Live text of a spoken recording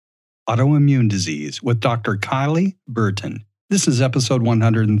Autoimmune Disease with Dr. Kylie Burton. This is episode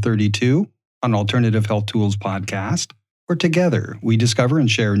 132 on Alternative Health Tools podcast, where together we discover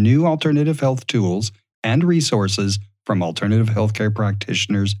and share new alternative health tools and resources from alternative healthcare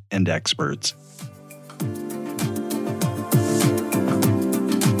practitioners and experts.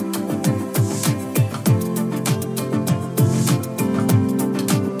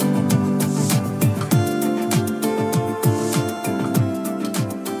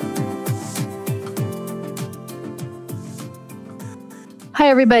 Hi,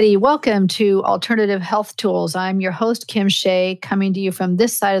 everybody. Welcome to Alternative Health Tools. I'm your host, Kim Shea, coming to you from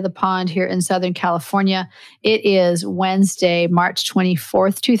this side of the pond here in Southern California. It is Wednesday, March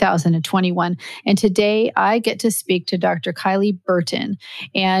 24th, 2021. And today I get to speak to Dr. Kylie Burton.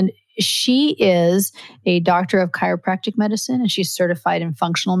 And she is a doctor of chiropractic medicine, and she's certified in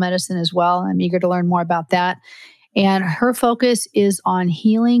functional medicine as well. I'm eager to learn more about that. And her focus is on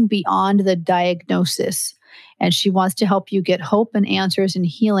healing beyond the diagnosis. And she wants to help you get hope and answers in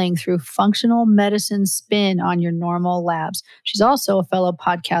healing through functional medicine spin on your normal labs. She's also a fellow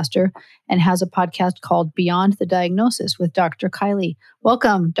podcaster and has a podcast called Beyond the Diagnosis with Dr. Kylie.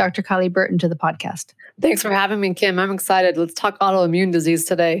 Welcome, Dr. Kylie Burton, to the podcast. Thanks for having me, Kim. I'm excited. Let's talk autoimmune disease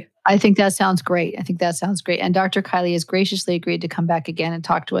today. I think that sounds great. And Dr. Kylie has graciously agreed to come back again and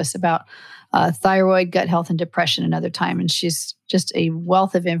talk to us about thyroid, gut health, and depression another time. And she's just a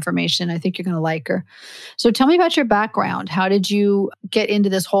wealth of information. I think you're going to like her. So tell me about your background. How did you get into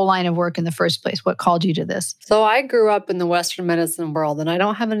this whole line of work in the first place? What called you to this? So I grew up in the Western medicine world, and I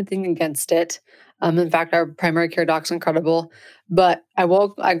don't have anything against it. In fact, our primary care doc's incredible. But I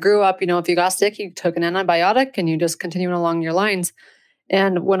grew up, if you got sick, you took an antibiotic and you just continued along your lines.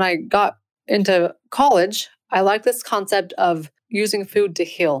 And when I got into college, I liked this concept of using food to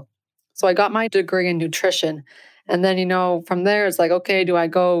heal. So I got my degree in nutrition. And then, from there, it's like, okay, do I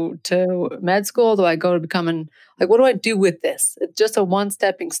go to med school? Do I go to becoming, what do I do with this? It's just a one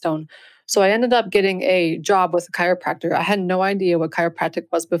stepping stone. So I ended up getting a job with a chiropractor. I had no idea what chiropractic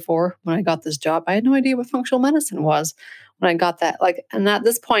was before when I got this job. I had no idea what functional medicine was when I got that. And at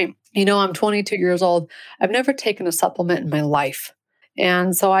this point, I'm 22 years old. I've never taken a supplement in my life.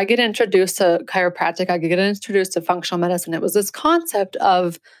 And so I get introduced to chiropractic. I get introduced to functional medicine. It was this concept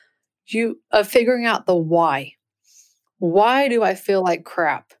of figuring out the why. Why do I feel like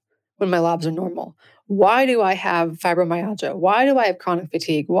crap when my labs are normal? Why do I have fibromyalgia? Why do I have chronic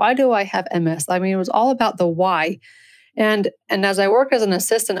fatigue? Why do I have MS? It was all about the why. And as I worked as an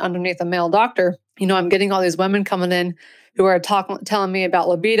assistant underneath a male doctor, I'm getting all these women coming in who are telling me about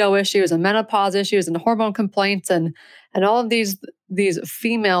libido issues and menopause issues and hormone complaints and all of these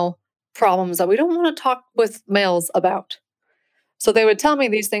female problems that we don't want to talk with males about. So they would tell me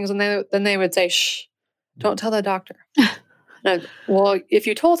these things and then they would say, shh, don't tell the doctor. Well, if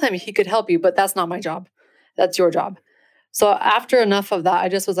you told him, he could help you, but that's not my job. That's your job. So after enough of that, I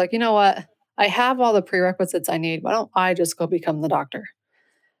just was like, you know what? I have all the prerequisites I need. Why don't I just go become the doctor?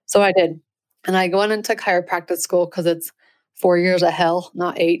 So I did. And I went into chiropractic school because it's 4 years of hell,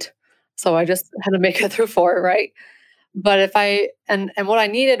 not 8. So I just had to make it through 4, right? But and what I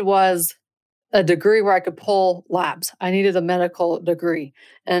needed was a degree where I could pull labs. I needed a medical degree.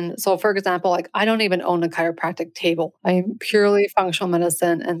 And so, for example, I don't even own a chiropractic table. I am purely functional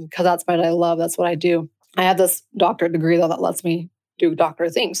medicine. And because that's what I love, that's what I do. I have this doctorate degree, though, that lets me do doctor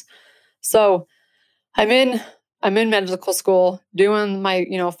things. So I'm in medical school doing my,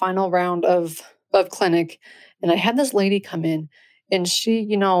 final round of clinic. And I had this lady come in and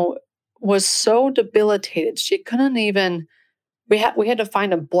she, was so debilitated. She couldn't even, we had to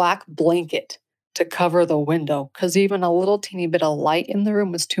find a black blanket to cover the window because even a little teeny bit of light in the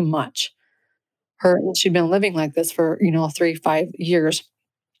room was too much. She'd been living like this for, 3-5 years.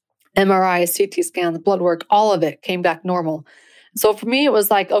 MRIs, CT scans, blood work, all of it came back normal. So for me, it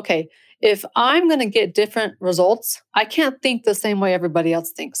was like, okay, if I'm going to get different results, I can't think the same way everybody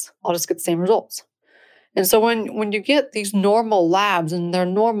else thinks. I'll just get the same results. And so when you get these normal labs and they're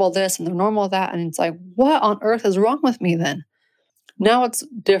normal this and they're normal that, and it's like, what on earth is wrong with me then? Now it's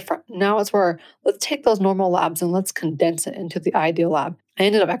different. Now it's where let's take those normal labs and let's condense it into the ideal lab. I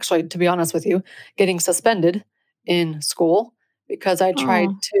ended up actually, to be honest with you, getting suspended in school because I tried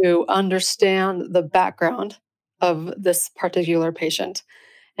to understand the background of this particular patient.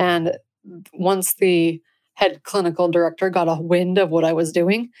 And once the head clinical director got a wind of what I was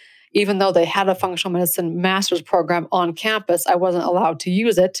doing, even though they had a functional medicine master's program on campus, I wasn't allowed to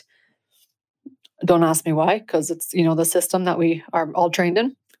use it. Don't ask me why, because it's, the system that we are all trained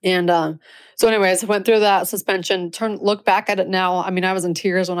in. And so anyways, I went through that suspension, look back at it now. I was in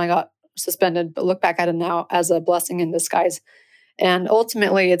tears when I got suspended, but look back at it now as a blessing in disguise. And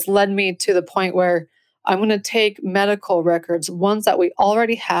ultimately, it's led me to the point where I'm going to take medical records, ones that we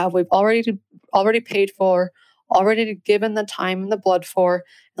already have, we've already paid for, already given the time and the blood for,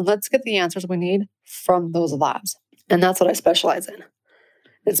 and let's get the answers we need from those labs. And that's what I specialize in.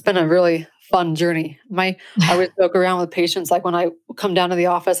 It's been a really fun journey. I always joke around with patients, like when I come down to the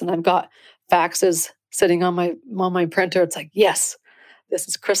office and I've got faxes sitting on my printer, it's like, yes, this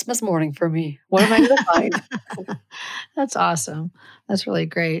is Christmas morning for me. What am I going to find? That's awesome. That's really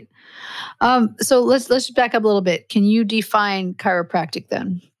great. So let's back up a little bit. Can you define chiropractic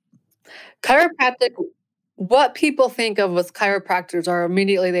then? Chiropractic, what people think of with chiropractors are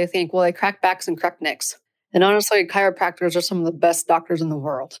immediately they think, well, they crack backs and crack necks. And honestly, chiropractors are some of the best doctors in the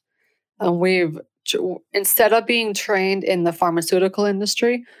world. Instead of being trained in the pharmaceutical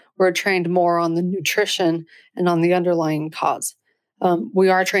industry, we're trained more on the nutrition and on the underlying cause. We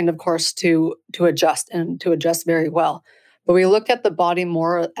are trained, of course, to adjust and to adjust very well. But we look at the body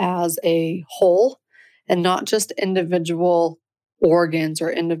more as a whole and not just individual organs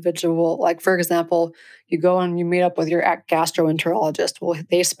or individual, like, for example, you go and you meet up with your gastroenterologist. Well,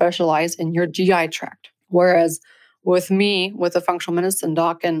 they specialize in your GI tract. Whereas with me, with a functional medicine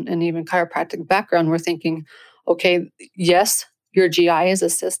doc and even chiropractic background, we're thinking, okay, yes, your GI is a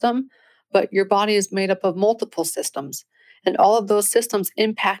system, but your body is made up of multiple systems. And all of those systems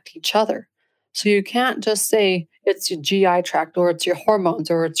impact each other. So you can't just say it's your GI tract or it's your hormones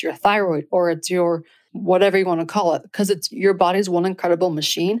or it's your thyroid or it's your whatever you want to call it, because it's your body's one incredible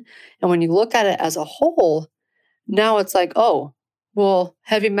machine. And when you look at it as a whole, now it's like, oh, well,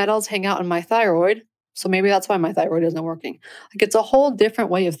 heavy metals hang out in my thyroid. So maybe that's why my thyroid isn't working. Like, it's a whole different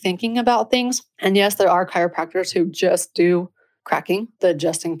way of thinking about things. And yes, there are chiropractors who just do cracking, the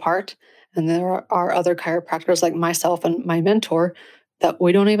adjusting part. And there are other chiropractors like myself and my mentor that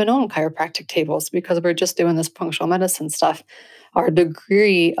we don't even own chiropractic tables because we're just doing this functional medicine stuff. Our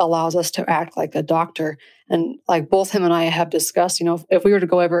degree allows us to act like a doctor. And like both him and I have discussed, if we were to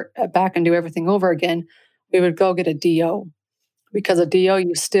go back and do everything over again, we would go get a DO. Because a DO,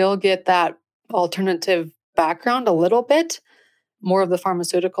 you still get that alternative background a little bit, more of the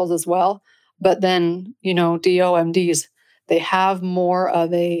pharmaceuticals as well. But then, DO MDs, they have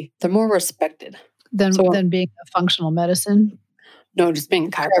they're more respected. Than being a functional medicine? No, just being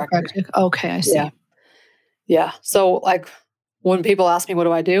a chiropractor. Okay, I see. Yeah. So like when people ask me, what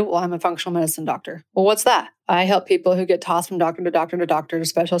do I do? Well, I'm a functional medicine doctor. Well, what's that? I help people who get tossed from doctor to doctor to doctor, to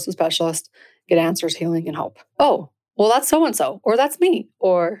specialist, get answers, healing, and hope. Oh, well, that's so-and-so, or that's me.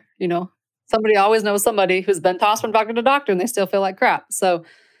 Or, somebody always knows somebody who's been tossed from doctor to doctor and they still feel like crap. So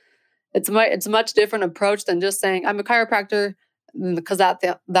it's a much different approach than just saying I'm a chiropractor, because that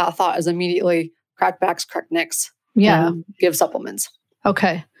thought is immediately crack backs, crack necks, and give supplements.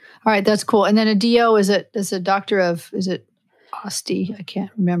 Okay. All right. That's cool. And then a DO, is it OSTE? I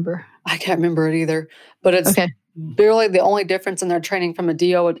can't remember. I can't remember it either, but it's barely the only difference in their training from a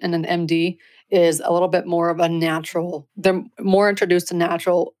DO and an MD is a little bit more of a natural. They're more introduced to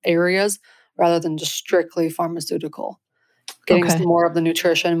natural areas rather than just strictly pharmaceutical. Getting some more of the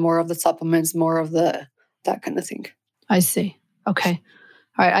nutrition, more of the supplements, more of that kind of thing. I see. Okay.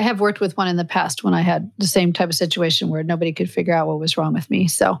 All right. I have worked with one in the past when I had the same type of situation where nobody could figure out what was wrong with me.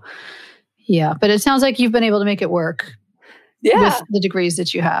 So, yeah. But it sounds like you've been able to make it work. Yeah. With the degrees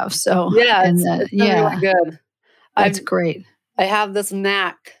that you have. So, it's really good. That's great. I have this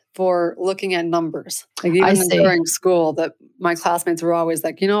knack for looking at numbers. Like even during school, that my classmates were always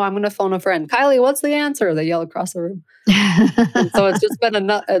like, I'm going to phone a friend. Kylie, what's the answer? They yell across the room. So it's just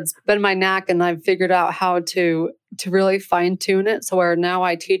been my knack, and I've figured out how to really fine tune it. So where now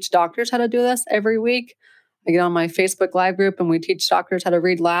I teach doctors how to do this every week. I get on my Facebook Live group and we teach doctors how to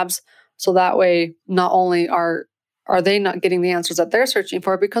read labs. So that way, not only are they not getting the answers that they're searching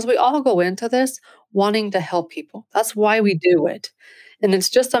for, because we all go into this wanting to help people. That's why we do it. And it's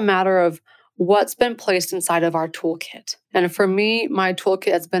just a matter of what's been placed inside of our toolkit. And for me, my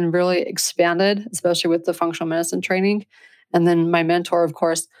toolkit has been really expanded, especially with the functional medicine training. And then my mentor, of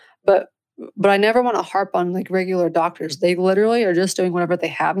course. But I never want to harp on like regular doctors. They literally are just doing whatever they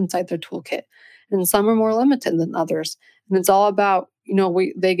have inside their toolkit. And some are more limited than others. And it's all about,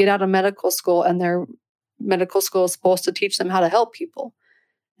 they get out of medical school and their medical school is supposed to teach them how to help people.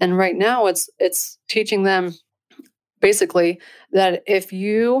 And right now it's teaching them basically that if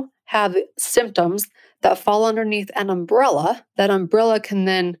you have symptoms that fall underneath an umbrella, that umbrella can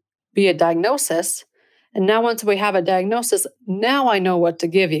then be a diagnosis. And now once we have a diagnosis, now I know what to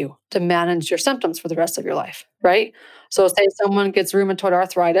give you to manage your symptoms for the rest of your life, right? So say someone gets rheumatoid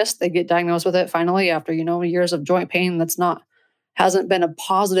arthritis, they get diagnosed with it finally after, years of joint pain hasn't been a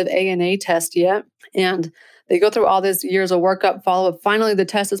positive ANA test yet. And They go through all these years of workup, follow-up. Finally, the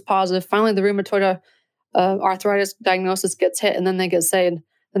test is positive. Finally, the rheumatoid arthritis diagnosis gets hit, and then they get said,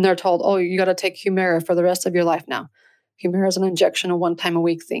 and they're told, oh, you got to take Humira for the rest of your life now. Humira is an injection, a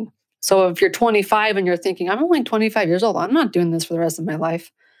one-time-a-week thing. So if you're 25 and you're thinking, I'm only 25 years old, I'm not doing this for the rest of my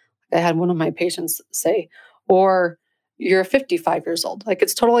life. I had one of my patients say, or you're 55 years old. Like,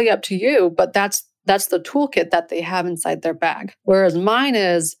 it's totally up to you, but that's the toolkit that they have inside their bag. Whereas mine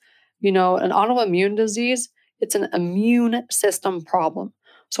is, an autoimmune disease, it's an immune system problem.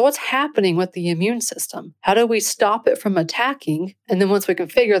 So what's happening with the immune system? How do we stop it from attacking? And then once we can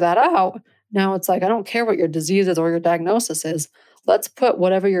figure that out, now it's like, I don't care what your disease is or your diagnosis is. Let's put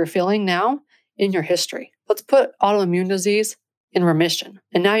whatever you're feeling now in your history. Let's put autoimmune disease in remission.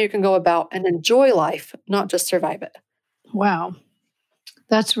 And now you can go about and enjoy life, not just survive it. Wow.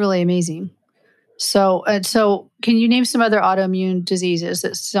 That's really amazing. So can you name some other autoimmune diseases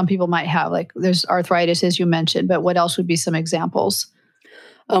that some people might have? Like, there's arthritis, as you mentioned, but what else would be some examples?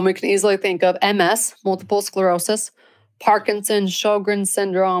 We can easily think of MS, multiple sclerosis, Parkinson's, Sjogren's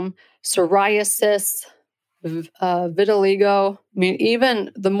syndrome, psoriasis, vitiligo. I mean,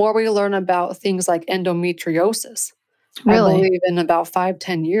 even the more we learn about things like endometriosis, really? I believe in about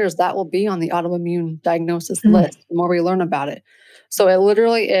 5-10 years, that will be on the autoimmune diagnosis list, the more we learn about it. So it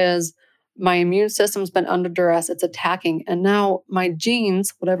literally is, my immune system's been under duress, it's attacking. And now my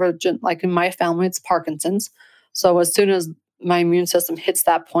genes, like in my family, it's Parkinson's. So as soon as my immune system hits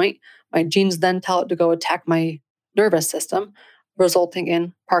that point, my genes then tell it to go attack my nervous system, resulting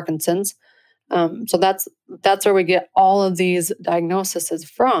in Parkinson's. So that's where we get all of these diagnoses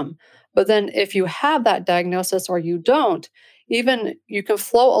from. But then if you have that diagnosis or you don't, even you can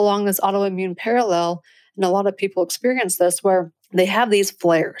float along this autoimmune parallel. And a lot of people experience this where they have these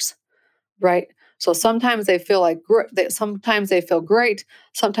flares, right? So sometimes they feel like sometimes they feel great,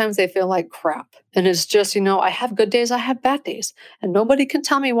 sometimes they feel like crap. And it's just, I have good days, I have bad days. And nobody can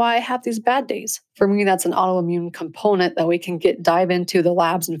tell me why I have these bad days. For me, that's an autoimmune component that we can dive into the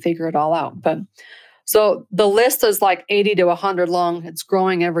labs and figure it all out. But so the list is like 80 to 100 long. It's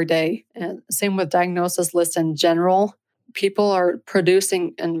growing every day. And same with diagnosis lists in general. People are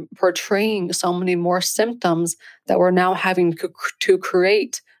producing and portraying so many more symptoms that we're now having to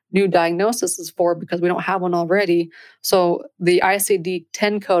create new diagnoses for because we don't have one already. So the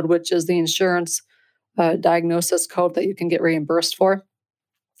ICD-10 code, which is the insurance diagnosis code that you can get reimbursed for,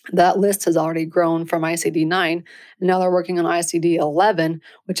 that list has already grown from ICD-9. And now they're working on ICD-11,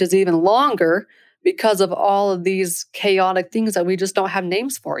 which is even longer because of all of these chaotic things that we just don't have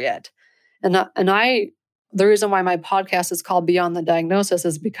names for yet. And the reason why my podcast is called Beyond the Diagnosis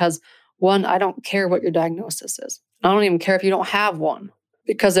is because, one, I don't care what your diagnosis is. I don't even care if you don't have one.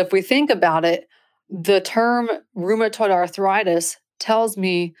 Because if we think about it, the term rheumatoid arthritis tells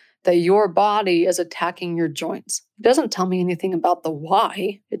me that your body is attacking your joints. It doesn't tell me anything about the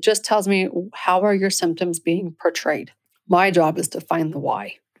why. It just tells me how are your symptoms being portrayed. My job is to find the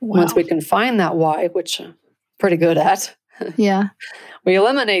why. Wow. Once we can find that why, which I'm pretty good at, yeah, we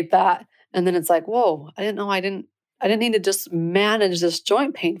eliminate that. And then it's like, whoa, I didn't know I didn't need to just manage this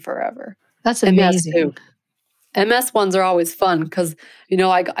joint pain forever. That's amazing. MS too. MS ones are always fun because,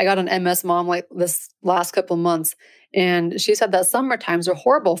 I got an MS mom like this last couple of months, and she said that summer times are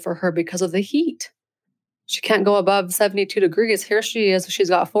horrible for her because of the heat. She can't go above 72 degrees. Here she is. She's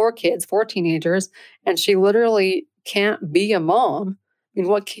got 4 kids, 4 teenagers, and she literally can't be a mom. I mean,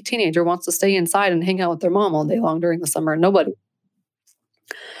 what teenager wants to stay inside and hang out with their mom all day long during the summer? Nobody.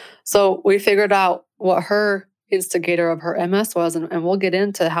 So we figured out what her instigator of her MS was, and we'll get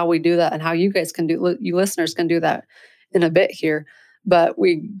into how we do that and how you listeners can do that in a bit here. But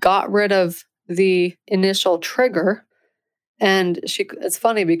we got rid of the initial trigger, and it's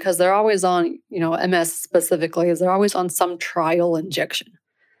funny because they're always on, MS specifically, they're always on some trial injection,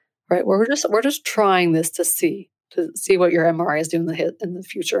 right? Where we're just trying this to see what your MRI is doing in the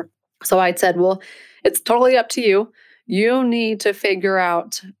future. So I said, well, it's totally up to you. You need to figure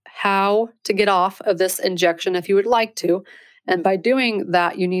out how to get off of this injection if you would like to. And by doing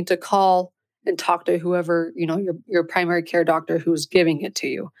that, you need to call and talk to whoever, your primary care doctor who's giving it to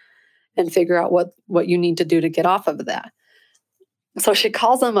you and figure out what you need to do to get off of that. So she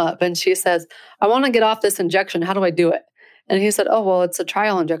calls him up and she says, I want to get off this injection. How do I do it? And he said, oh, well, it's a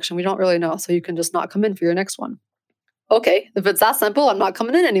trial injection. We don't really know. So you can just not come in for your next one. Okay, if it's that simple, I'm not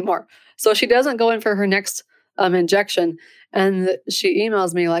coming in anymore. So she doesn't go in for her next injection. And she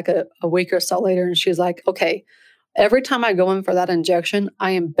emails me like a week or so later. And she's like, okay, every time I go in for that injection,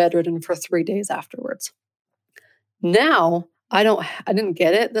 I am bedridden for 3 days afterwards. Now, I didn't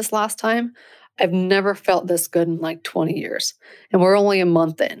get it this last time. I've never felt this good in like 20 years. And we're only a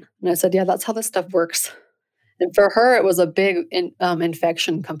month in. And I said, yeah, that's how this stuff works. And for her, it was a big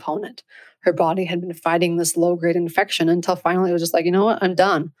infection component. Her body had been fighting this low-grade infection until finally it was just like, you know what, I'm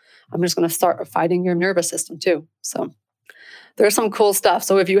done. I'm just going to start fighting your nervous system too. So there's some cool stuff.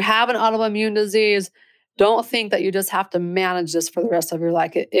 So if you have an autoimmune disease, don't think that you just have to manage this for the rest of your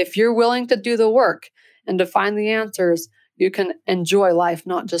life. If you're willing to do the work and to find the answers, you can enjoy life,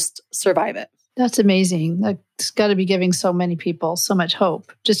 not just survive it. That's amazing. That's got to be giving so many people so much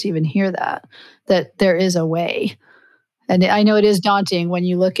hope. Just to even hear that there is a way. And I know it is daunting when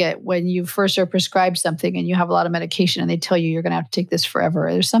you look at when you first are prescribed something and you have a lot of medication and they tell you you're going to have to take this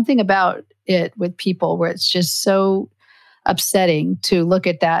forever. There's something about it with people where it's just so upsetting to look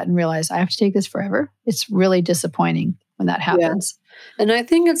at that and realize I have to take this forever. It's really disappointing when that happens. Yeah. And I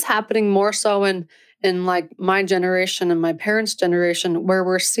think it's happening more so in like my generation and my parents' generation, where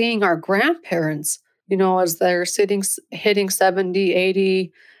we're seeing our grandparents, as they're hitting 70,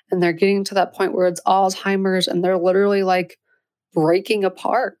 80, and they're getting to that point where it's Alzheimer's and they're literally like breaking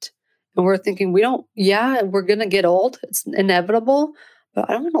apart. And we're thinking, we're going to get old. It's inevitable, but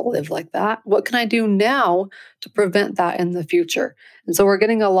I don't want to live like that. What can I do now to prevent that in the future? And so we're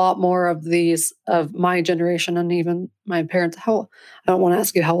getting a lot more of these of my generation and even my parents. I don't want to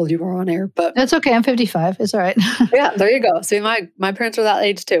ask you how old you are on air, but that's okay. I'm 55. It's all right. Yeah, there you go. See, my parents are that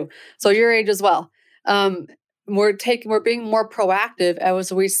age too. So your age as well. We're being more proactive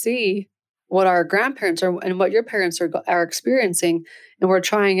as we see what our grandparents are and what your parents are experiencing, and we're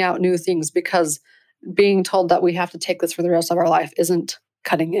trying out new things because being told that we have to take this for the rest of our life isn't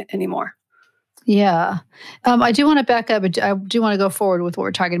cutting it anymore. Yeah. I do want to back up. I do want to go forward with what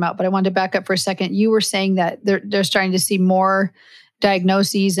we're talking about, but I wanted to back up for a second. You were saying that they're starting to see more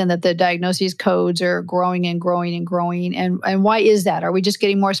diagnoses and that the diagnosis codes are growing and growing and growing. And why is that? Are we just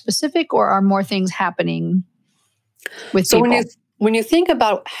getting more specific, or are more things happening with people? When you think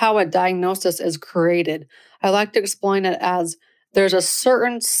about how a diagnosis is created, I like to explain it as there's a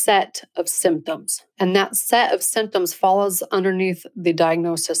certain set of symptoms, and that set of symptoms falls underneath the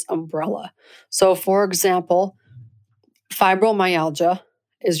diagnosis umbrella. So, for example, fibromyalgia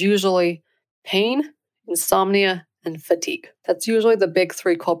is usually pain, insomnia, and fatigue. That's usually the big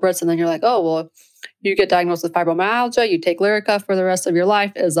three culprits. And then you're like, oh, well, you get diagnosed with fibromyalgia, you take Lyrica for the rest of your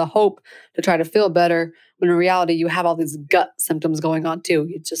life as a hope to try to feel better, when in reality, you have all these gut symptoms going on too.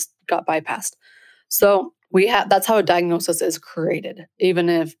 You just got bypassed. So that's how a diagnosis is created, even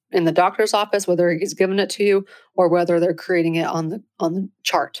if in the doctor's office, whether he's given it to you or whether they're creating it on the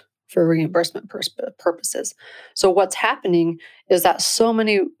chart for reimbursement purposes. So what's happening is that so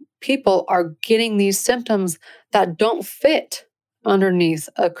many people are getting these symptoms that don't fit underneath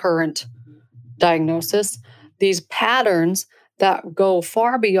a current diagnosis, these patterns that go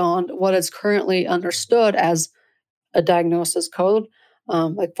far beyond what is currently understood as a diagnosis code.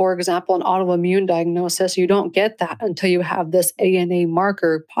 Like, for example, an autoimmune diagnosis, you don't get that until you have this ANA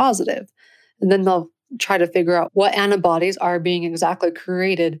marker positive. And then they'll try to figure out what antibodies are being exactly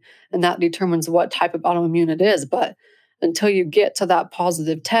created, and that determines what type of autoimmune it is. But until you get to that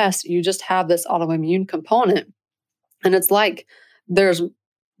positive test, you just have this autoimmune component. And it's like there's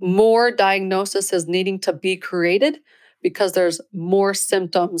more diagnoses needing to be created because there's more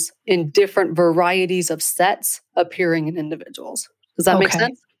symptoms in different varieties of sets appearing in individuals. Does that make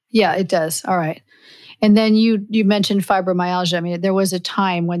sense? Yeah, it does. All right. And then you mentioned fibromyalgia. I mean, there was a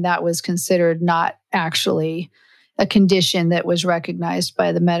time when that was considered not actually a condition that was recognized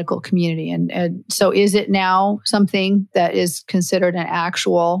by the medical community. And so is it now something that is considered an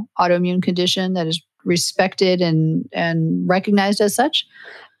actual autoimmune condition that is respected and recognized as such?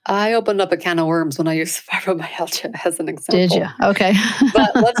 I opened up a can of worms when I used fibromyalgia as an example. Did you? Okay.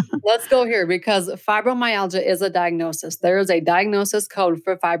 But let's go here, because fibromyalgia is a diagnosis. There is a diagnosis code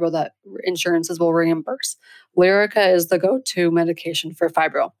for fibro that insurances will reimburse. Lyrica is the go-to medication for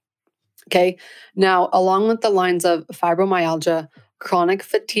fibro. Okay. Now, along with the lines of fibromyalgia, chronic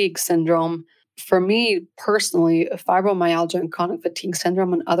fatigue syndrome, for me personally, fibromyalgia and chronic fatigue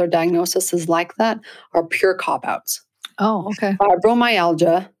syndrome and other diagnoses like that are pure cop-outs. Oh, okay.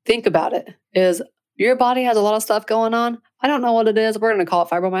 Fibromyalgia, think about it, is your body has a lot of stuff going on. I don't know what it is. We're going to call it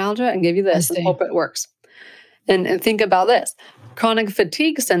fibromyalgia and give you this and hope it works. And think about this. Chronic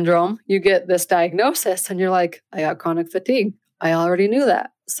fatigue syndrome, you get this diagnosis and you're like, I got chronic fatigue. I already knew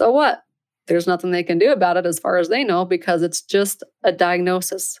that. So what? There's nothing they can do about it as far as they know, because it's just a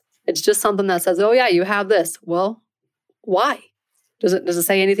diagnosis. It's just something that says, oh yeah, you have this. Well, why? Does it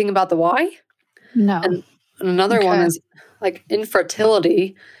say anything about the why? No. And another one is like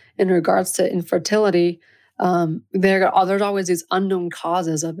infertility. In regards to infertility, there's always these unknown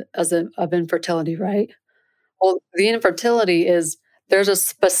causes of infertility, right? Well, the infertility is there's a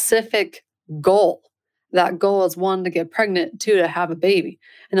specific goal that goal is 1, to get pregnant, 2, to have a baby.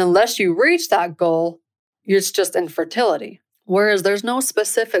 And unless you reach that goal, it's just infertility. Whereas there's no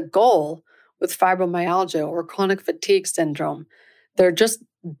specific goal with fibromyalgia or chronic fatigue syndrome. They're just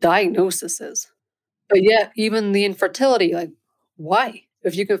diagnoses. But yet, even the infertility, like, why?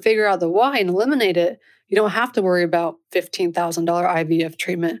 If you can figure out the why and eliminate it, you don't have to worry about $15,000 IVF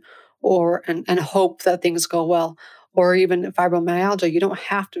treatment and hope that things go well. Or even fibromyalgia, you don't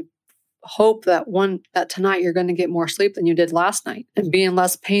have to hope that tonight you're going to get more sleep than you did last night and be in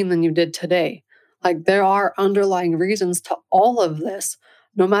less pain than you did today. Like, there are underlying reasons to all of this,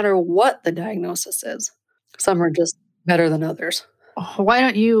 no matter what the diagnosis is. Some are just better than others. Why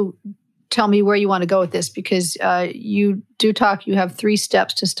don't you tell me where you want to go with this? Because you have 3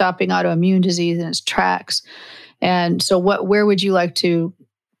 steps to stopping autoimmune disease in its tracks. And so where would you like to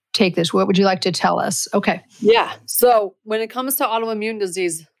take this? What would you like to tell us? Okay. Yeah. So when it comes to autoimmune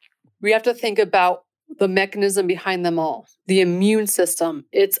disease, we have to think about the mechanism behind them all. The immune system,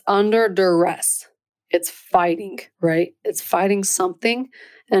 it's under duress. It's fighting, right? It's fighting something.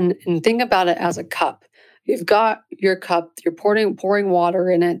 And think about it as a cup. You've got your cup, you're pouring water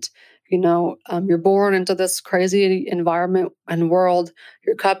in it. You're born into this crazy environment and world.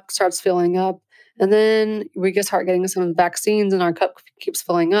 Your cup starts filling up. And then we can start getting some vaccines and our cup keeps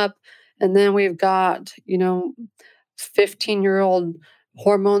filling up. And then we've got, 15-year-old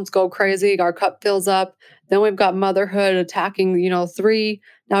hormones go crazy. Our cup fills up. Then we've got motherhood attacking, 3.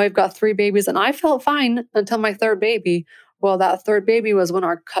 Now we've got 3 babies. And I felt fine until my 3rd baby. Well, that 3rd baby was when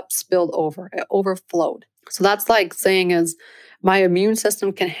our cup spilled over. It overflowed. So that's like saying is my immune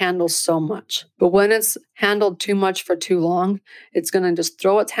system can handle so much. But when it's handled too much for too long, it's going to just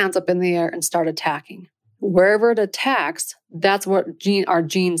throw its hands up in the air and start attacking. Wherever it attacks, that's what our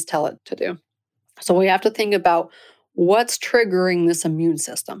genes tell it to do. So we have to think about what's triggering this immune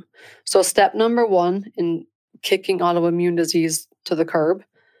system. So step number 1 in kicking autoimmune disease to the curb,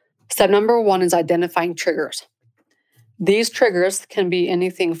 step number 1 is identifying triggers. These triggers can be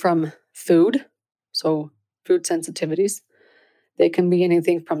anything from food, so food sensitivities. They can be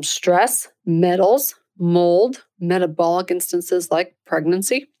anything from stress, metals, mold, metabolic instances like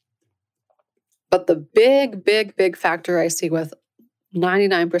pregnancy. But the big factor I see with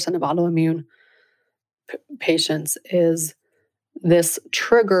 99% of autoimmune patients is this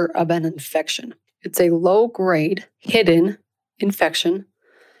trigger of an infection. It's a low-grade, hidden infection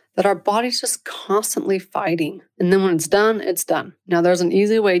that our body's just constantly fighting. And then when it's done, it's done. Now, there's an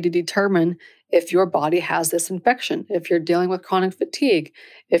easy way to determine if your body has this infection, if you're dealing with chronic fatigue,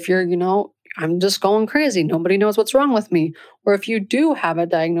 if you're, I'm just going crazy, nobody knows what's wrong with me, or if you do have a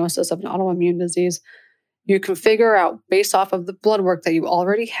diagnosis of an autoimmune disease, you can figure out based off of the blood work that you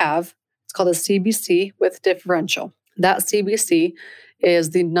already have. It's called a CBC with differential. That CBC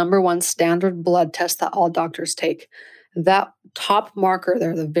is the number 1 standard blood test that all doctors take. That top marker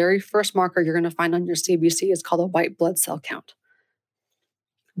there, the very first marker you're going to find on your CBC is called a white blood cell count,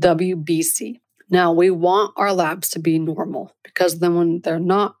 WBC. Now, we want our labs to be normal because then when they're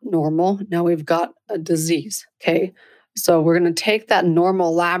not normal, now we've got a disease, okay? So we're going to take that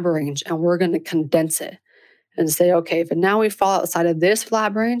normal lab range and we're going to condense it and say, okay, if now we fall outside of this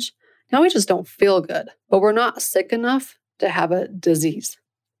lab range, now we just don't feel good, but we're not sick enough to have a disease.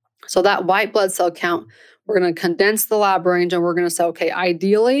 So that white blood cell count, we're going to condense the lab range and we're going to say, okay,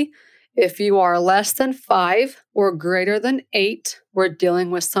 ideally, if you are less than 5 or greater than 8, we're dealing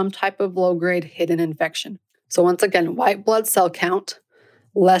with some type of low-grade hidden infection. So once again, white blood cell count,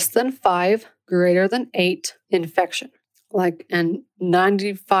 less than 5, greater than 8, infection. And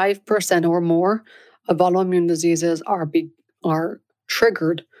 95% or more of autoimmune diseases are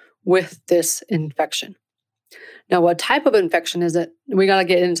triggered with this infection. Now, what type of infection is it? We got to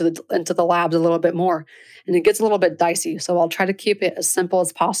get into the labs a little bit more, and it gets a little bit dicey. So I'll try to keep it as simple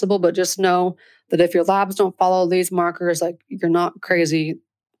as possible, but just know that if your labs don't follow these markers, like, you're not crazy.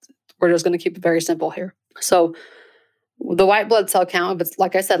 We're just going to keep it very simple here. So the white blood cell count, if it's,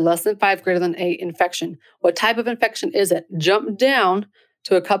 like I said, less than 5, greater than 8, infection. What type of infection is it? Jump down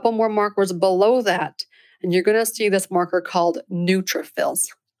to a couple more markers below that, and you're going to see this marker called neutrophils.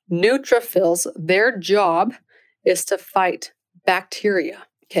 Neutrophils, their job is to fight bacteria,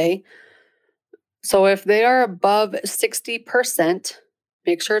 okay? So if they are above 60%,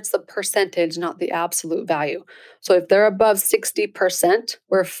 make sure it's the percentage, not the absolute value. So if they're above 60%,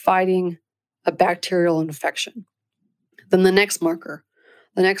 we're fighting a bacterial infection. Then the next marker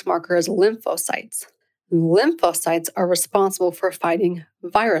is lymphocytes. Lymphocytes are responsible for fighting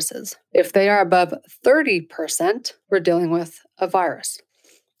viruses. If they are above 30%, we're dealing with a virus.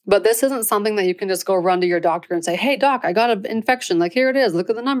 But this isn't something that you can just go run to your doctor and say, hey, doc, I got an infection. Like, here it is. Look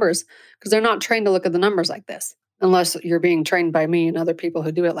at the numbers. Because they're not trained to look at the numbers like this, unless you're being trained by me and other people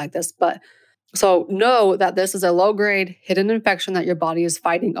who do it like this. But so know that this is a low-grade hidden infection that your body is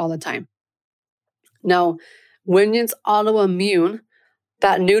fighting all the time. Now, when it's autoimmune,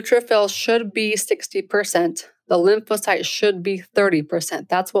 that neutrophil should be 60%. The lymphocyte should be 30%.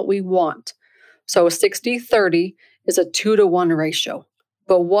 That's what we want. So 60-30 is a 2-to-1 ratio.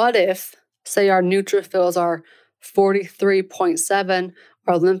 But what if, say, our neutrophils are 43.7,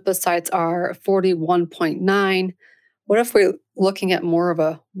 our lymphocytes are 41.9? What if we're looking at more of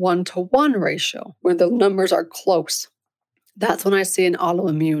a 1-to-1 ratio where the numbers are close? That's when I see an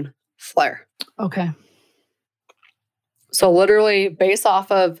autoimmune flare. Okay. So literally, based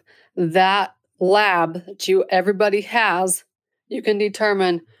off of that lab that everybody has, you can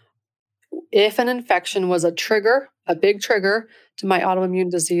determine if an infection was a trigger, a big trigger to my autoimmune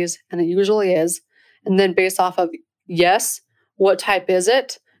disease, and it usually is. And then based off of, yes, what type is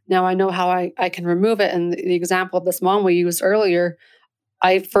it? Now I know how I can remove it. And the example of this mom we used earlier,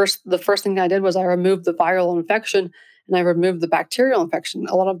 the first thing I did was I removed the viral infection and I removed the bacterial infection.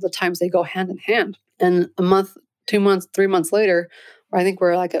 A lot of the times they go hand in hand. And a month, 2 months, 3 months later, or I think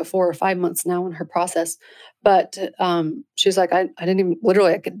we're like at 4 or 5 months now in her process. But she's like, I didn't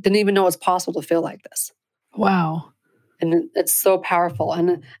even know it was possible to feel like this. Wow. And it's so powerful.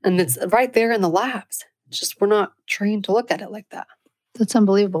 And it's right there in the labs. It's just, we're not trained to look at it like that. That's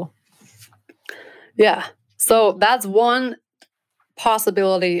unbelievable. Yeah. So that's one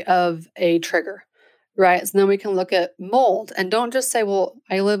possibility of a trigger, right? So then we can look at mold, and don't just say, well,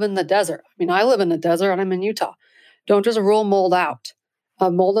 I live in the desert. I mean, I live in the desert and I'm in Utah. Don't just rule mold out.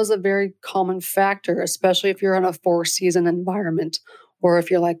 Mold is a very common factor, especially if you're in a 4-season environment, or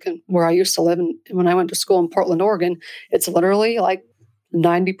if you're like where I used to live. And when I went to school in Portland, Oregon, it's literally like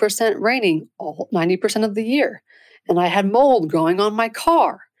 90% raining 90% of the year. And I had mold growing on my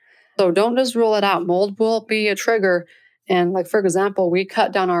car. So don't just rule it out. Mold will be a trigger. And like, for example, we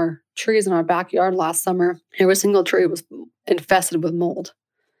cut down our trees in our backyard last summer. Every single tree was infested with mold.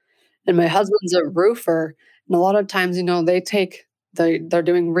 And my husband's a roofer. And a lot of times, they're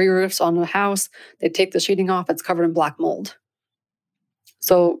doing re-roofs on a house. They take the sheeting off. It's covered in black mold.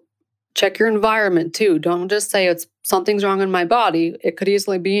 So check your environment too. Don't just say something's wrong in my body. It could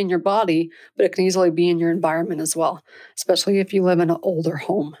easily be in your body, but it can easily be in your environment as well, especially if you live in an older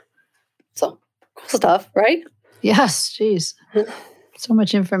home. So cool stuff, right? Yes. Geez. So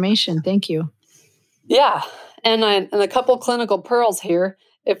much information. Thank you. Yeah. And a couple clinical pearls here.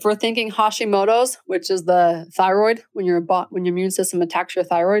 If we're thinking Hashimoto's, which is the thyroid, when your immune system attacks your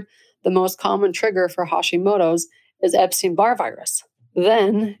thyroid, the most common trigger for Hashimoto's is Epstein-Barr virus.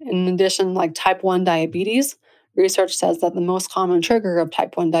 Then, in addition, like type 1 diabetes, research says that the most common trigger of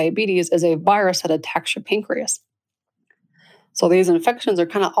type 1 diabetes is a virus that attacks your pancreas. So these infections are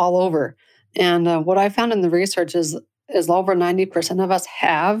kind of all over. And what I found in the research is over 90% of us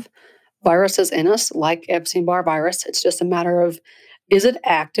have viruses in us, like Epstein-Barr virus. It's just a matter of, is it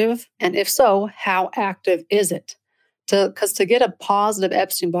active? And if so, how active is it? Because to get a positive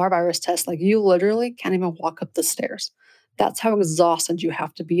Epstein-Barr virus test, like, you literally can't even walk up the stairs. That's how exhausted you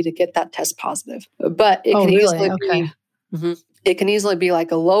have to be to get that test positive. But it it can easily be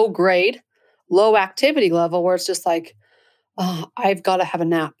like a low grade, low activity level where it's just like, oh, I've got to have a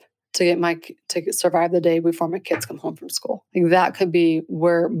nap to survive the day before my kids come home from school. Like, that could be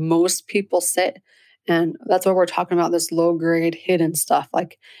where most people sit. And that's what we're talking about, this low grade hidden stuff.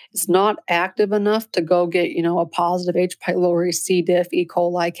 Like, it's not active enough to go get, a positive H. pylori, C. diff, E.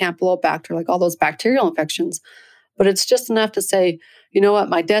 coli, Campylobacter, like all those bacterial infections. But it's just enough to say, you know what,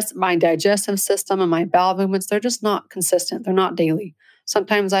 my digestive system and my bowel movements, they're just not consistent. They're not daily.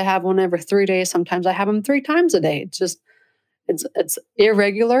 Sometimes I have one every 3 days. Sometimes I have them 3 times a day. It's just, it's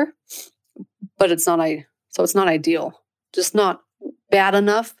irregular, but it's not ideal. Just not bad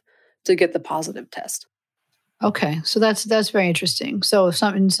enough to get the positive test. Okay. So that's very interesting. So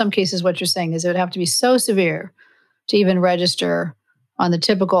in some cases, what you're saying is it would have to be so severe to even register on the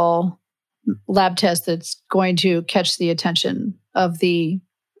typical lab test that's going to catch the attention of the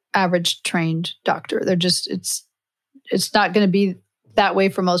average trained doctor. It's not going to be that way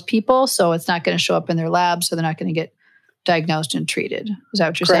for most people. So it's not going to show up in their lab. So they're not going to get diagnosed and treated. Is that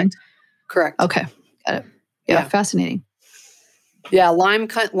what you're saying? Correct. Okay. Got it. Yeah. Fascinating. Yeah. Lyme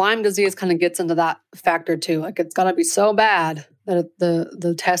disease kind of gets into that factor too. Like, it's got to be so bad that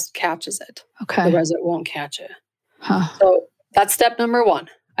the test catches it. Okay. Otherwise it won't catch it. Huh. So that's step number 1.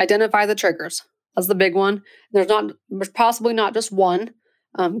 Identify the triggers. That's the big one. There's possibly not just one.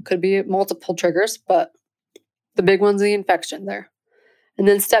 Could be multiple triggers, but the big one's the infection there. And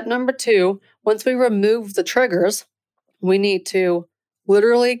then step number 2, once we remove the triggers, we need to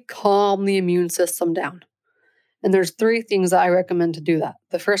literally calm the immune system down. And there's 3 things that I recommend to do that.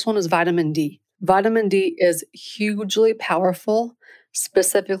 The first one is vitamin D. Vitamin D is hugely powerful,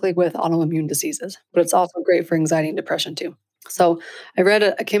 specifically with autoimmune diseases, but it's also great for anxiety and depression too. So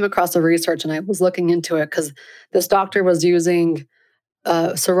I came across the research and I was looking into it because this doctor was using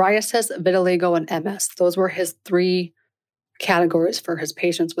psoriasis, vitiligo, and MS. Those were his 3 categories for his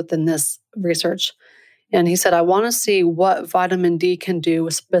patients within this research. And he said, I want to see what vitamin D can do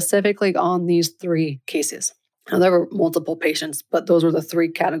specifically on these 3 cases. Now, there were multiple patients, but those were the 3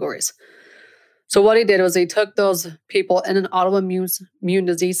 categories. So what he did was he took those people in an autoimmune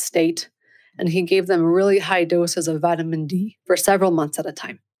disease state, and he gave them really high doses of vitamin D for several months at a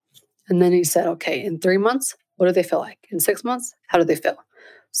time. And then he said, okay, in 3 months, what do they feel like? In 6 months, how do they feel?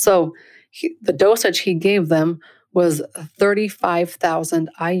 So the dosage he gave them was 35,000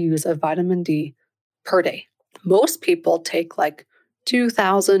 IUs of vitamin D per day. Most people take like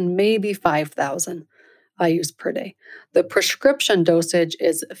 2,000, maybe 5,000 IUs per day. The prescription dosage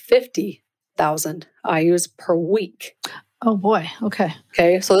is 50,000 IUs per week. Oh boy. Okay.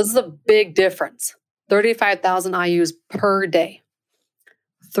 Okay. So this is a big difference. 35,000 IUs per day.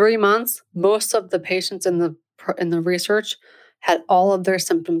 3 months, most of the patients in the research had all of their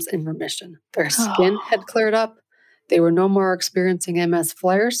symptoms in remission. Their skin had cleared up. They were no more experiencing MS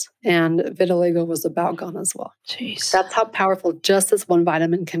flares, and vitiligo was about gone as well. Jeez. That's how powerful just this one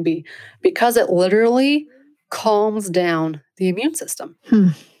vitamin can be, because it literally calms down the immune system.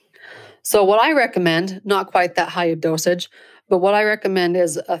 So what I recommend, not quite that high of dosage, but what I recommend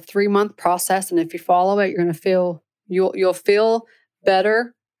is a 3-month process. And if you follow it, you're going to feel, you'll feel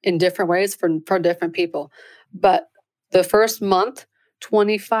better in different ways for different people. But the first month,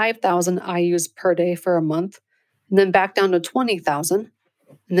 25,000 IUs per day for a month, and then back down to 20,000,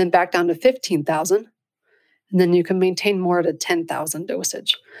 and then back down to 15,000. And then you can maintain more at a 10,000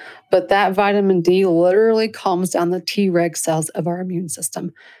 dosage. But that vitamin D literally calms down the Treg cells of our immune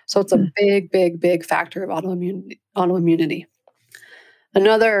system. So it's a big, big, big factor of autoimmunity.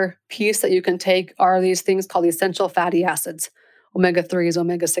 Another piece that you can take are these things called essential fatty acids, omega-3s,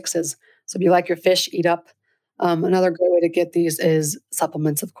 omega-6s. So if you like your fish, eat up. Another great way to get these is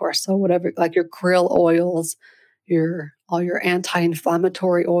supplements, of course. So whatever, like your krill oils, all your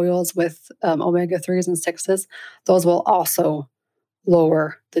anti-inflammatory oils with omega-3s and 6s, those will also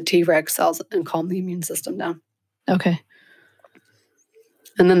lower the Treg cells and calm the immune system down. Okay.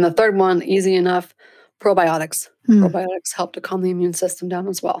 And then the third one, easy enough, probiotics. Probiotics help to calm the immune system down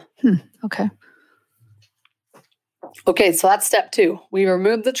as well. Okay. Okay, so that's step 2. We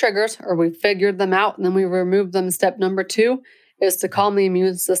removed the triggers, or we figured them out, and then we removed them. Step number 2 is to calm the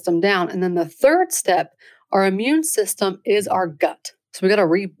immune system down. And then the third step, our immune system is our gut. So we got to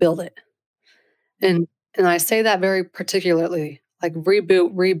rebuild it. And I say that very particularly, like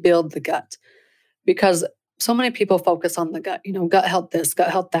rebuild the gut, because so many people focus on the gut, gut health this, gut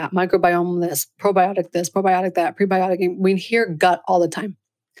health that, microbiome this, probiotic that, prebiotic. We hear gut all the time.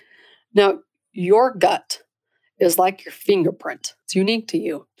 Now, your gut is like your fingerprint. It's unique to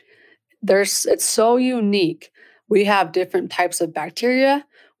you. It's so unique. We have different types of bacteria.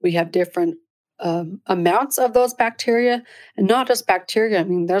 We have different amounts of those bacteria, and not just bacteria. I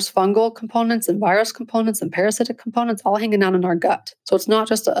mean, there's fungal components and virus components and parasitic components all hanging out in our gut. So it's not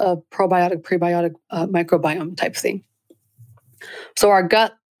just a probiotic, prebiotic microbiome type thing. So our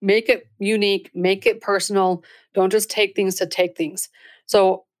gut, make it unique, make it personal. Don't just take things to take things.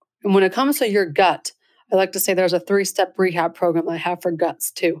 So when it comes to your gut, I like to say there's a 3-step rehab program I have for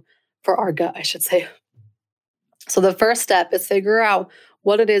guts too, for our gut, I should say. So the first step is figure out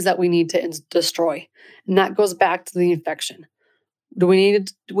what it is that we need to destroy. And that goes back to the infection. Do we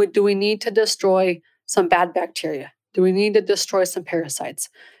need to destroy some bad bacteria? Do we need to destroy some parasites?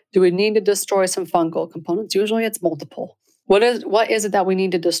 Do we need to destroy some fungal components? Usually it's multiple. What is it that we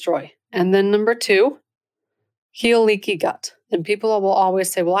need to destroy? And then number 2, heal leaky gut. And people will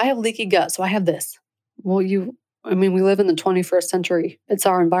always say, well, I have leaky gut, so I have this. Well, we live in the 21st century. It's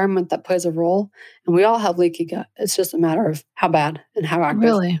our environment that plays a role, and we all have leaky gut. It's just a matter of how bad and how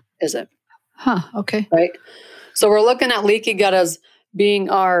active is it. Okay. Right? So we're looking at leaky gut as being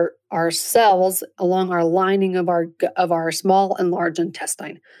our cells along our lining of our small and large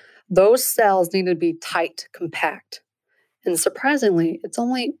intestine. Those cells need to be tight, compact. And surprisingly, it's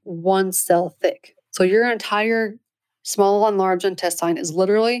only 1 cell thick. So your entire small and large intestine is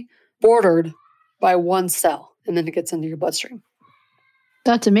literally bordered by 1 cell. And then it gets into your bloodstream.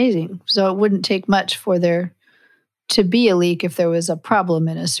 That's amazing. So it wouldn't take much for there to be a leak if there was a problem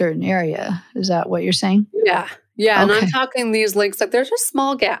in a certain area. Is that what you're saying? Yeah. Yeah, and Okay. I'm talking these links, like they're just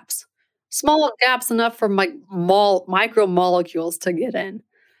small gaps enough for micromolecules to get in.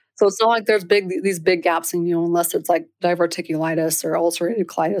 So it's not like there's these big gaps in you, unless it's like diverticulitis or ulcerative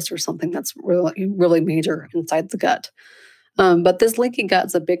colitis or something that's really, really major inside the gut. But this leaky gut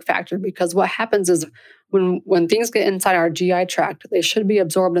is a big factor because what happens is when things get inside our GI tract, they should be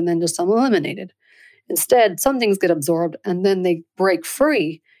absorbed and then just eliminated. Instead, some things get absorbed and then they break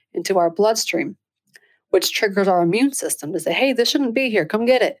free into our bloodstream, which triggers our immune system to say, hey, this shouldn't be here. Come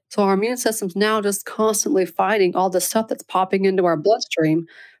get it. So our immune system's now just constantly fighting all the stuff that's popping into our bloodstream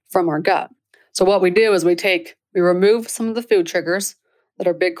from our gut. So what we do is we remove some of the food triggers that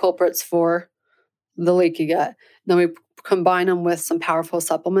are big culprits for the leaky gut. Then we combine them with some powerful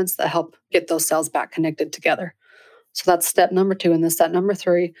supplements that help get those cells back connected together. So that's step number 2. And then step number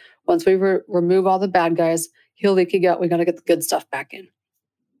 3, once we remove all the bad guys, heal leaky gut, we got to get the good stuff back in.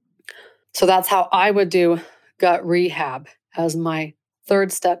 So that's how I would do gut rehab as my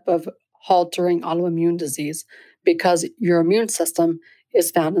 3rd step of haltering autoimmune disease, because your immune system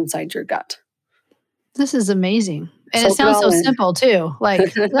is found inside your gut. This is amazing. And it sounds so simple too.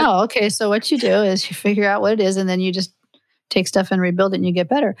 Like, no, okay, so what you do is you figure out what it is and then you just take stuff and rebuild it and you get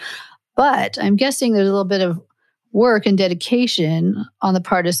better. But I'm guessing there's a little bit of work and dedication on the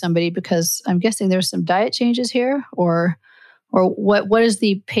part of somebody, because I'm guessing there's some diet changes here, or what does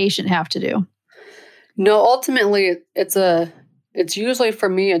the patient have to do? No, ultimately it's usually for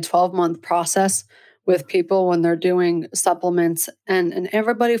me a 12-month process with people when they're doing supplements, and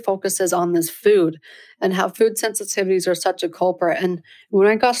everybody focuses on this food and how food sensitivities are such a culprit. And when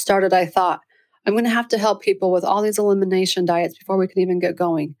I got started, I thought, I'm going to have to help people with all these elimination diets before we can even get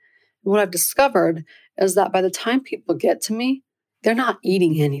going. And what I've discovered is that by the time people get to me, they're not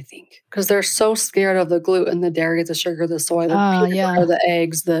eating anything because they're so scared of the gluten, the dairy, the sugar, the soy, the peanut butter, the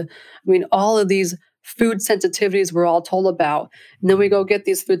eggs, all of these food sensitivities we're all told about. And then we go get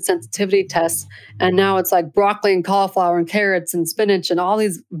these food sensitivity tests, and now it's like broccoli and cauliflower and carrots and spinach and all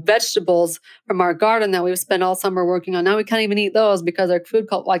these vegetables from our garden that we've spent all summer working on. Now we can't even eat those because our food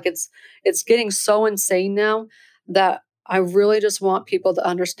it's getting so insane now that I really just want people to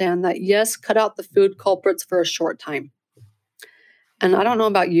understand that, yes, cut out the food culprits for a short time. And I don't know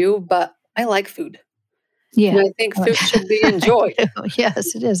about you, but I like food. Yeah. And I think food should be enjoyed.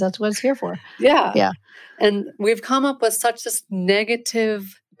 Yes, it is. That's what it's here for. Yeah. Yeah. And we've come up with such this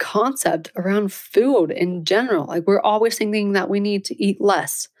negative concept around food in general. Like, we're always thinking that we need to eat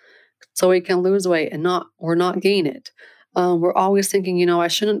less so we can lose weight and not gain it. We're always thinking, I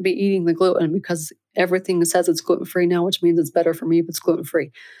shouldn't be eating the gluten because everything says it's gluten-free now, which means it's better for me if it's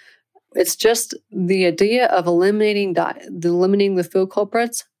gluten-free. It's just the idea of eliminating the food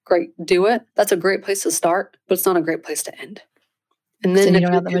culprits. Great, do it. That's a great place to start, but it's not a great place to end. And then you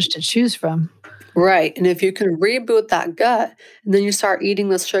don't have that much to choose from. Right. And if you can reboot that gut, and then you start eating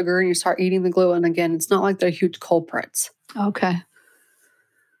the sugar and you start eating the gluten again, it's not like they're huge culprits. Okay.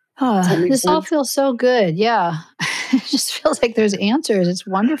 This all feels so good. Yeah. It just feels like there's answers. It's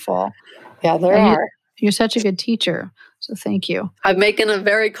wonderful. Yeah, there are. You're such a good teacher. So thank you. I'm making a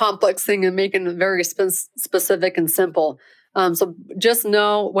very complex thing and making it very specific and simple. So just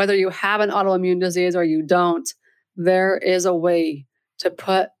know, whether you have an autoimmune disease or you don't, there is a way to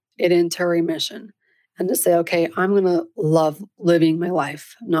put it into remission and to say, okay, I'm going to love living my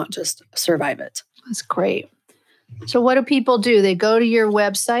life, not just survive it. That's great. So what do people do? They go to your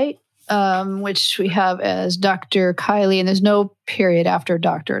website, which we have as Dr. Kylie, and there's no period after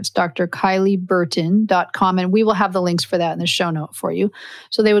doctor. It's drkylieburton.com, and we will have the links for that in the show note for you.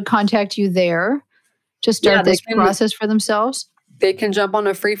 So they would contact you there to start this process for themselves. They can jump on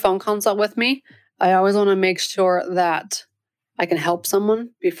a free phone consult with me. I always want to make sure that I can help someone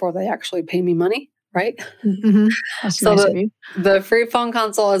before they actually pay me money, right? Mm-hmm. That's so nice of you. The free phone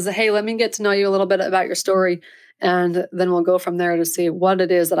consult is, hey, let me get to know you a little bit about your story. And then we'll go from there to see what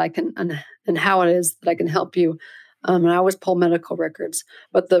it is that I can, and how it is that I can help you. And I always pull medical records.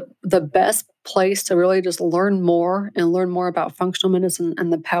 But the best place to really just learn more about functional medicine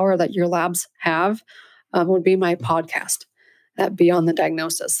and the power that your labs have would be my podcast at Beyond the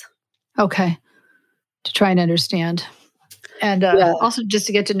Diagnosis. Okay. To try and understand. And also just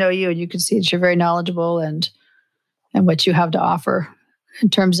to get to know you, and you can see that you're very knowledgeable and what you have to offer in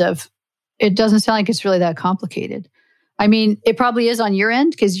terms of, it doesn't sound like it's really that complicated. I mean, it probably is on your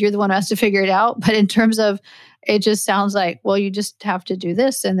end because you're the one who has to figure it out. But in terms of, it just sounds like, well, you just have to do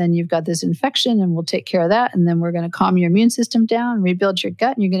this, and then you've got this infection, and we'll take care of that. And then we're going to calm your immune system down, rebuild your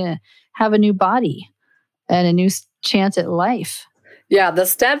gut, and you're going to have a new body and a new chance at life. Yeah, the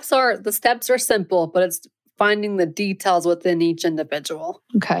steps are simple, but it's finding the details within each individual.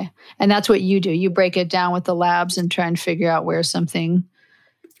 Okay. And that's what you do. You break it down with the labs and try and figure out where something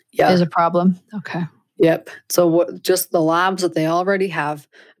is a problem. Okay. Yep. So just the labs that they already have.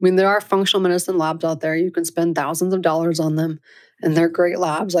 I mean, there are functional medicine labs out there. You can spend thousands of dollars on them, and they're great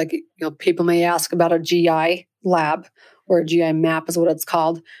labs. Like, people may ask about a GI lab, or a GI map is what it's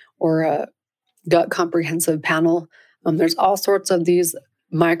called, or a gut comprehensive panel. There's all sorts of these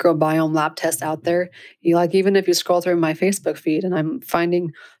microbiome lab tests out there. Even if you scroll through my Facebook feed and I'm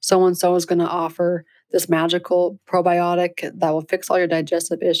finding so-and-so is going to offer this magical probiotic that will fix all your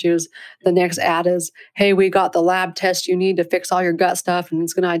digestive issues. The next ad is, hey, we got the lab test you need to fix all your gut stuff, and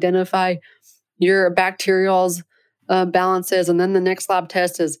it's going to identify your bacterial balances. And then the next lab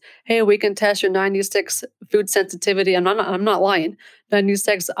test is, hey, we can test your 96 food sensitivity. I'm not lying.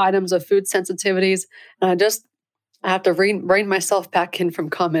 96 items of food sensitivities. And I have to rein myself back in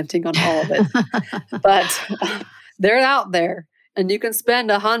from commenting on all of it. But they're out there, and you can spend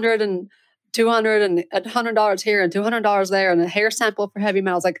 $100 and $200 and $100 here and $200 there, and a hair sample for heavy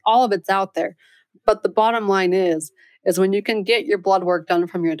metals. Like, all of it's out there. But the bottom line is when you can get your blood work done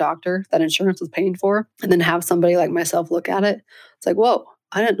from your doctor that insurance is paying for, and then have somebody like myself look at it, it's like, whoa,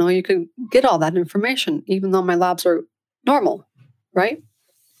 I didn't know you could get all that information, even though my labs are normal, right?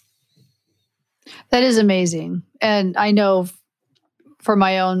 That is amazing. And I know for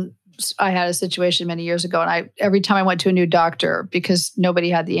my own, I had a situation many years ago, and every time I went to a new doctor, because nobody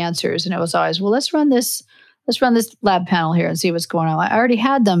had the answers, and it was always, well, let's run this lab panel here and see what's going on. I already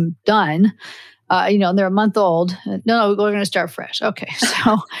had them done, and they're a month old. No, we're going to start fresh. Okay,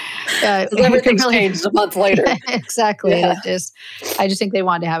 so everything's changed a month later. Exactly. Yeah. I just think they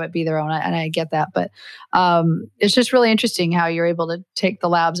wanted to have it be their own, and I get that. But it's just really interesting how you're able to take the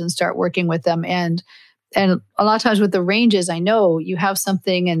labs and start working with them. And a lot of times with the ranges, I know you have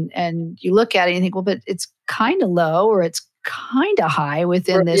something and you look at it and you think, well, but it's kind of low or it's kind of high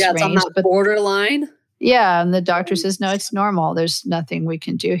within this range. It's on that borderline. Yeah. And the doctor says, no, it's normal. There's nothing we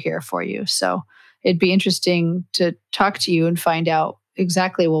can do here for you. So it'd be interesting to talk to you and find out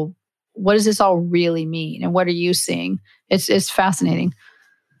exactly, well, what does this all really mean? And what are you seeing? It's fascinating.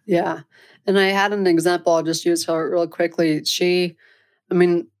 Yeah. And I had an example. I'll just use her real quickly. She's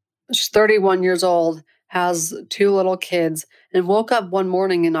 31 years old, has 2 little kids, and woke up one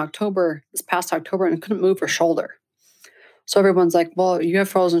morning in this past October, and couldn't move her shoulder. So everyone's like, well, you have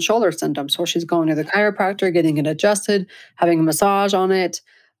frozen shoulder symptoms. So she's going to the chiropractor, getting it adjusted, having a massage on it.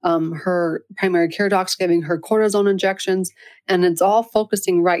 Her primary care doc's giving her cortisone injections, and it's all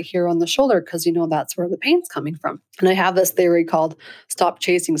focusing right here on the shoulder because, that's where the pain's coming from. And I have this theory called stop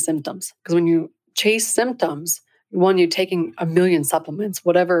chasing symptoms, because when you chase symptoms, one, you're taking a million supplements,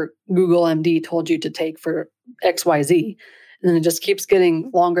 whatever Google MD told you to take for XYZ. And then it just keeps getting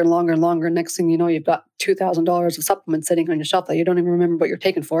longer and longer and longer. Next thing you know, you've got $2,000 of supplements sitting on your shelf that you don't even remember what you're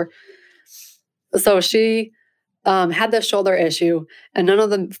taking for. So she had this shoulder issue, and none of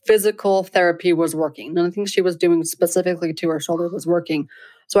the physical therapy was working. None of the things she was doing specifically to her shoulder was working.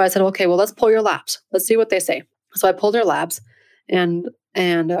 So I said, okay, well, let's pull your labs. Let's see what they say. So I pulled her labs, and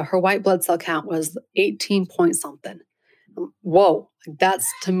her white blood cell count was 18 point something. Whoa, that's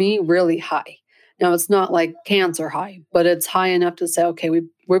to me really high. Now, it's not like cancer high, but it's high enough to say, okay,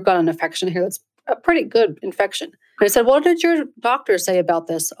 we've got an infection here that's a pretty good infection. And I said, what did your doctor say about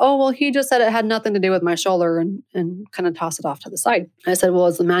this? Oh, well, he just said it had nothing to do with my shoulder, and kind of toss it off to the side. I said, well,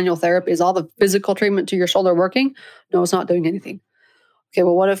 is the manual therapy, is all the physical treatment to your shoulder working? No, it's not doing anything. Okay,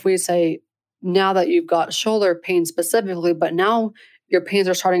 well, what if we say, now that you've got shoulder pain specifically, but now your pains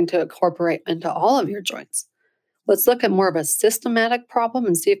are starting to incorporate into all of your joints. Let's look at more of a systematic problem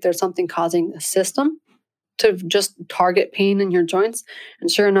and see if there's something causing the system to just target pain in your joints. And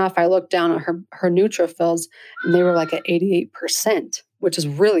sure enough, I looked down at her neutrophils, and they were like at 88%, which is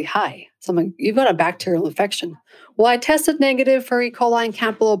really high. So I'm like, you've got a bacterial infection. Well, I tested negative for E. coli and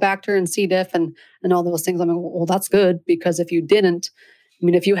Campylobacter and C. diff and all those things. I'm like, well, that's good, because if you didn't,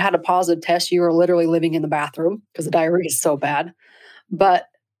 if you had a positive test, you were literally living in the bathroom because the diarrhea is so bad. But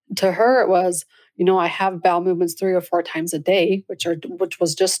to her, it was, I have bowel movements 3 or 4 times a day, which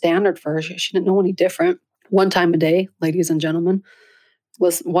was just standard for her. She didn't know any different. 1 time a day, ladies and gentlemen,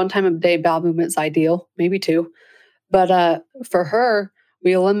 was 1 time a day bowel movement is ideal, maybe 2. But for her,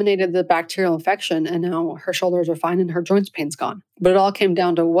 we eliminated the bacterial infection, and now her shoulders are fine and her joints pain's gone. But it all came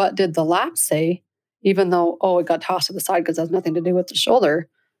down to, what did the lab say? Even though, it got tossed to the side because it has nothing to do with the shoulder.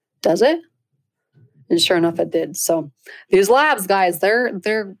 Does it? And sure enough, it did. So these labs, guys,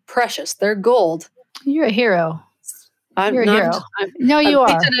 they're precious. They're gold. You're a hero. You're a hero. You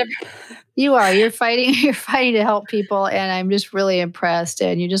are. You are. You're fighting to help people. And I'm just really impressed.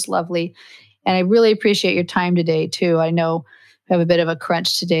 And you're just lovely. And I really appreciate your time today, too. I know we have a bit of a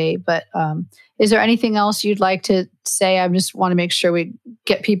crunch today, but is there anything else you'd like to say? I just want to make sure we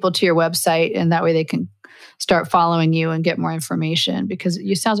get people to your website, and that way they can start following you and get more information, because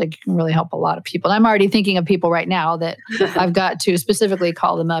it sounds like you can really help a lot of people. And I'm already thinking of people right now that I've got to specifically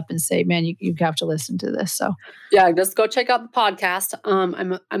call them up and say, man, you have to listen to this. So yeah, just go check out the podcast.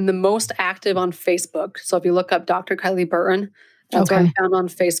 I'm the most active on Facebook. So if you look up Dr. Kylie Burton, that's where I'm found on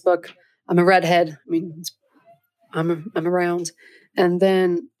Facebook. I'm a redhead. I mean, I'm around. And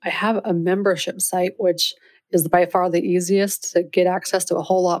then I have a membership site, which is by far the easiest to get access to a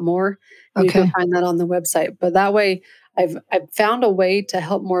whole lot more. You can find that on the website. But that way, I've found a way to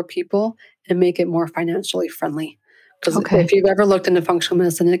help more people and make it more financially friendly. Because if you've ever looked into functional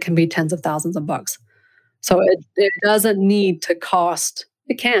medicine, it can be tens of thousands of bucks. So it doesn't need to cost.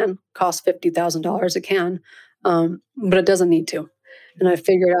 It can cost $50,000. It can, but it doesn't need to. And I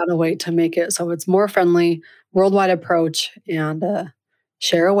figured out a way to make it so it's more friendly, worldwide approach, and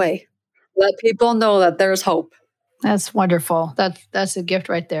share away. Let people know that there's hope. That's wonderful. That's a gift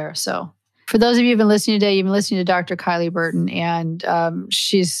right there. So for those of you who've been listening today, you've been listening to Dr. Kylie Burton, and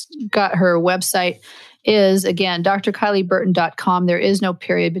she's got her website is, again, drkylieburton.com. There is no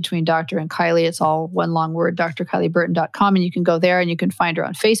period between Dr. and Kylie. It's all one long word, drkylieburton.com. And you can go there and you can find her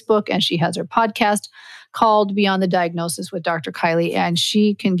on Facebook. And she has her podcast called Beyond the Diagnosis with Dr. Kylie. And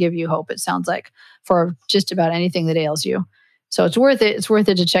she can give you hope, it sounds like, for just about anything that ails you. So it's worth it. It's worth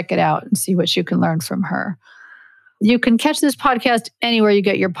it to check it out and see what you can learn from her. You can catch this podcast anywhere you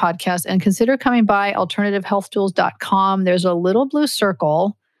get your podcast, and consider coming by alternativehealthtools.com. There's a little blue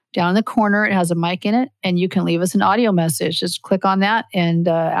circle down in the corner. It has a mic in it, and you can leave us an audio message. Just click on that and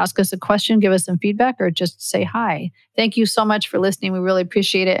ask us a question, give us some feedback, or just say hi. Thank you so much for listening. We really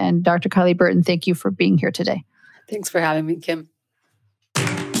appreciate it. And Dr. Kylie Burton, thank you for being here today. Thanks for having me, Kim.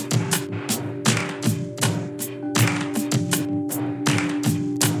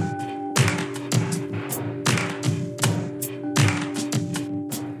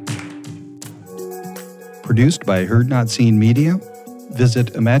 Produced by Heard Not Seen Media.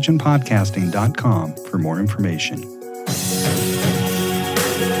 Visit imaginepodcasting.com for more information.